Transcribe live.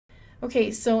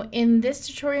Okay, so in this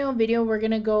tutorial video, we're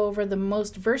going to go over the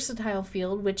most versatile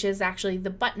field, which is actually the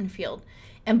button field.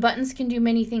 And buttons can do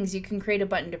many things. You can create a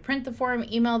button to print the form,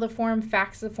 email the form,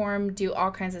 fax the form, do all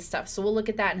kinds of stuff. So we'll look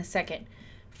at that in a second.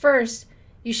 First,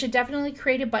 you should definitely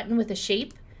create a button with a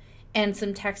shape and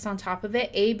some text on top of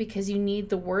it. Because you need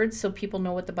the words so people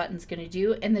know what the button's going to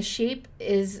do. And the shape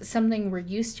is something we're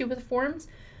used to with forms,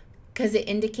 because it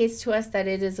indicates to us that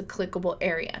it is a clickable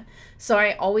area. So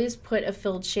I always put a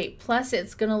filled shape. Plus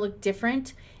it's going to look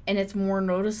different and it's more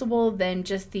noticeable than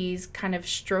just these kind of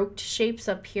stroked shapes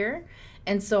up here.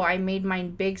 And so I made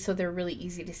mine big so they're really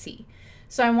easy to see.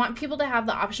 So I want people to have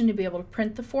the option to be able to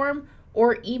print the form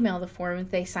or email the form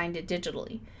if they signed it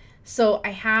digitally. So I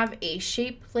have a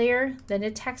shape layer, then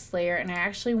a text layer, and I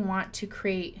actually want to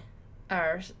create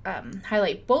or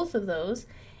highlight both of those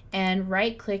and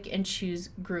right click and choose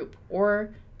group,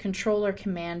 or Control or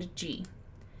Command G.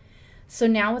 So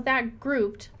now with that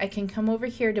grouped, I can come over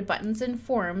here to buttons and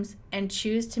forms and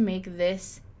choose to make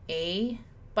this a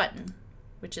button,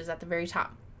 which is at the very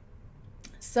top.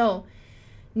 So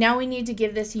now we need to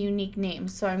give this a unique name.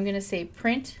 So I'm going to say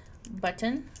print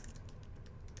button.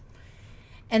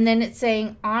 And then it's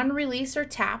saying on release or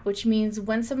tap, which means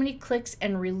when somebody clicks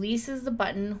and releases the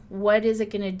button, what is it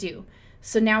going to do?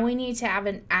 So now we need to have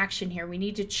an action here. We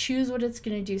need to choose what it's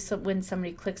going to do when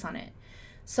somebody clicks on it.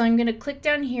 So I'm going to click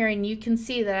down here and you can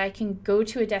see that I can go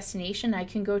to a destination. I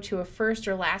can go to a first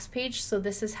or last page. So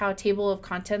this is how table of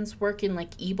contents work in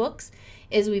like ebooks,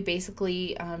 is we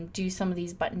basically do some of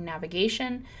these button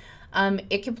navigation.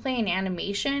 It can play an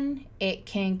animation. It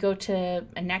can go to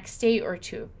a next state or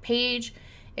to a page.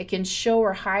 It can show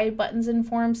or hide buttons and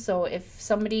forms. So if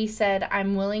somebody said,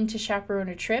 I'm willing to chaperone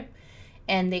a trip,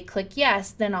 and they click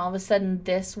yes, then all of a sudden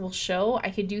this will show.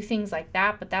 I could do things like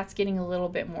that, but that's getting a little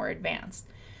bit more advanced.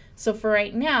 So for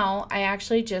right now, I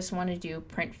actually just want to do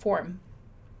print form.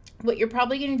 What you're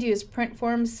probably going to do is print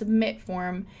form, submit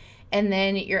form, and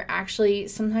then you're actually,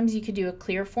 sometimes you could do a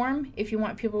clear form if you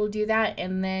want people to do that,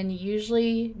 and then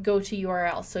usually go to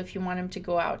URL. So if you want them to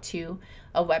go out to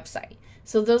a website.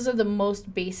 So those are the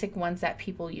most basic ones that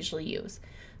people usually use.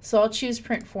 So I'll choose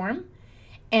print form,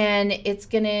 and it's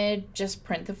gonna just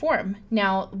print the form.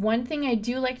 Now, one thing I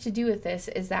do like to do with this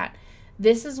is that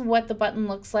this is what the button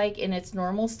looks like in its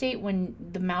normal state when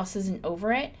the mouse isn't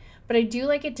over it, but I do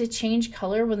like it to change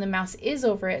color when the mouse is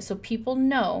over it so people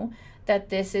know that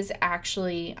this is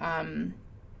actually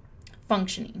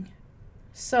functioning.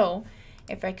 So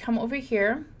if I come over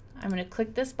here, I'm going to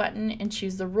click this button and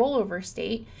choose the rollover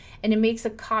state, and it makes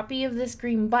a copy of this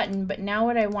green button. But now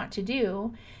what I want to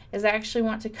do is I actually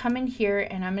want to come in here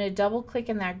and I'm going to double click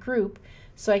in that group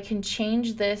so I can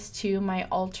change this to my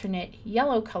alternate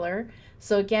yellow color.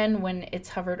 So again, when it's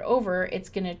hovered over, it's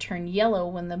going to turn yellow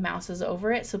when the mouse is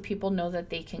over it so people know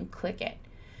that they can click it.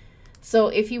 So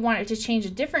if you want it to change a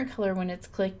different color when it's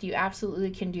clicked, you absolutely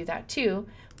can do that too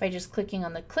by just clicking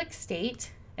on the click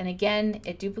state. And again,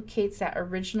 it duplicates that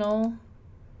original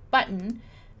button,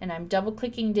 and I'm double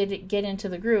clicking to get into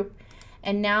the group.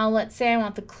 And now let's say I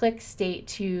want the click state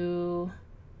to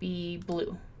be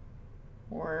blue,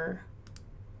 or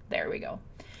there we go.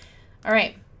 All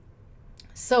right,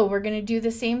 so we're going to do the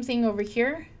same thing over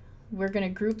here. We're going to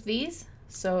group these.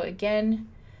 So again,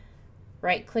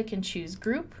 right click and choose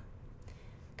group.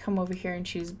 Come over here and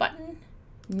choose button.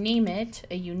 Name it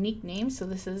a unique name. So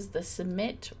this is the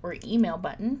submit or email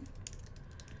button.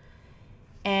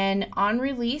 And on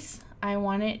release, I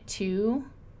want it to,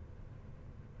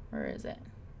 where is it?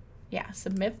 Yeah,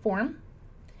 submit form.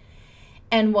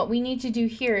 And what we need to do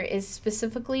here is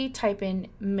specifically type in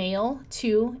mail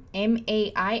to,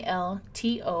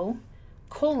 MAILTO,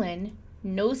 colon,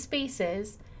 no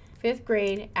spaces, 5th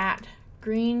grade at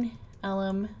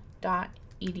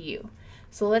greenelm.edu.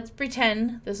 So let's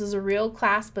pretend this is a real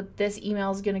class, but this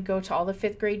email is going to go to all the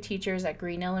 5th grade teachers at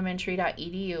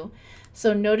greenelementary.edu.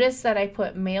 So notice that I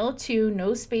put mail to,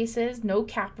 no spaces, no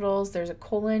capitals, there's a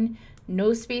colon,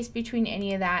 no space between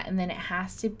any of that, and then it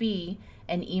has to be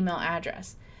an email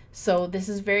address. So this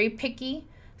is very picky,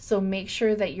 so make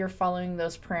sure that you're following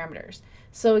those parameters.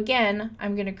 So again,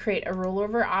 I'm going to create a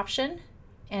rollover option,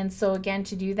 and so again,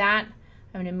 to do that,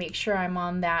 I'm going to make sure I'm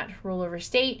on that rollover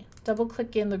state, double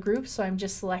click in the group, so I'm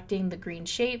just selecting the green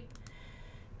shape,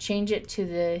 change it to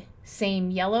the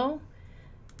same yellow,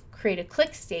 create a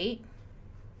click state,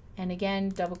 and again,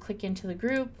 double click into the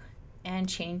group and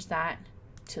change that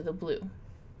to the blue.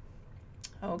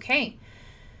 Okay,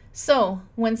 so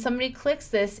when somebody clicks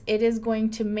this, it is going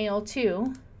to mail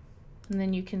to, and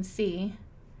then you can see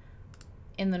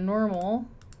in the normal,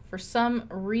 for some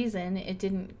reason, it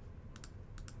didn't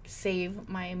save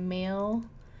my mail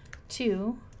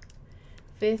to.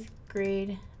 fifth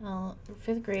grade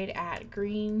at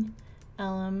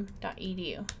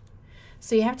greenelm.edu.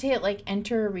 So you have to hit like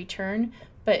enter or return,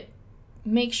 but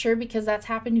make sure, because that's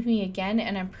happened to me again,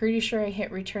 and I'm pretty sure I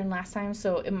hit return last time,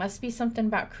 so it must be something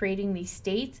about creating these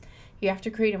states. You have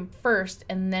to create them first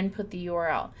and then put the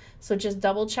URL. So just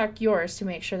double check yours to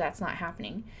make sure that's not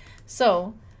happening.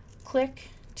 So click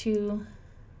to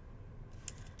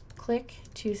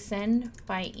send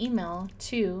by email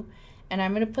to, and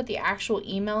I'm going to put the actual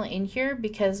email in here,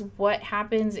 because what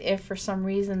happens if for some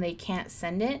reason they can't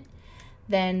send it,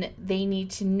 then they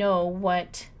need to know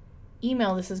what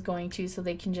email this is going to, so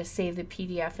they can just save the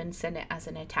PDF and send it as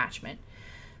an attachment.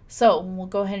 So we'll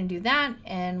go ahead and do that,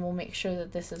 and we'll make sure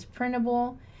that this is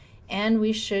printable, and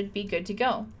we should be good to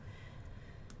go.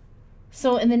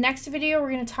 So in the next video,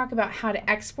 we're going to talk about how to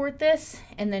export this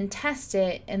and then test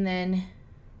it, and then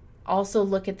also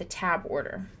look at the tab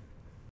order.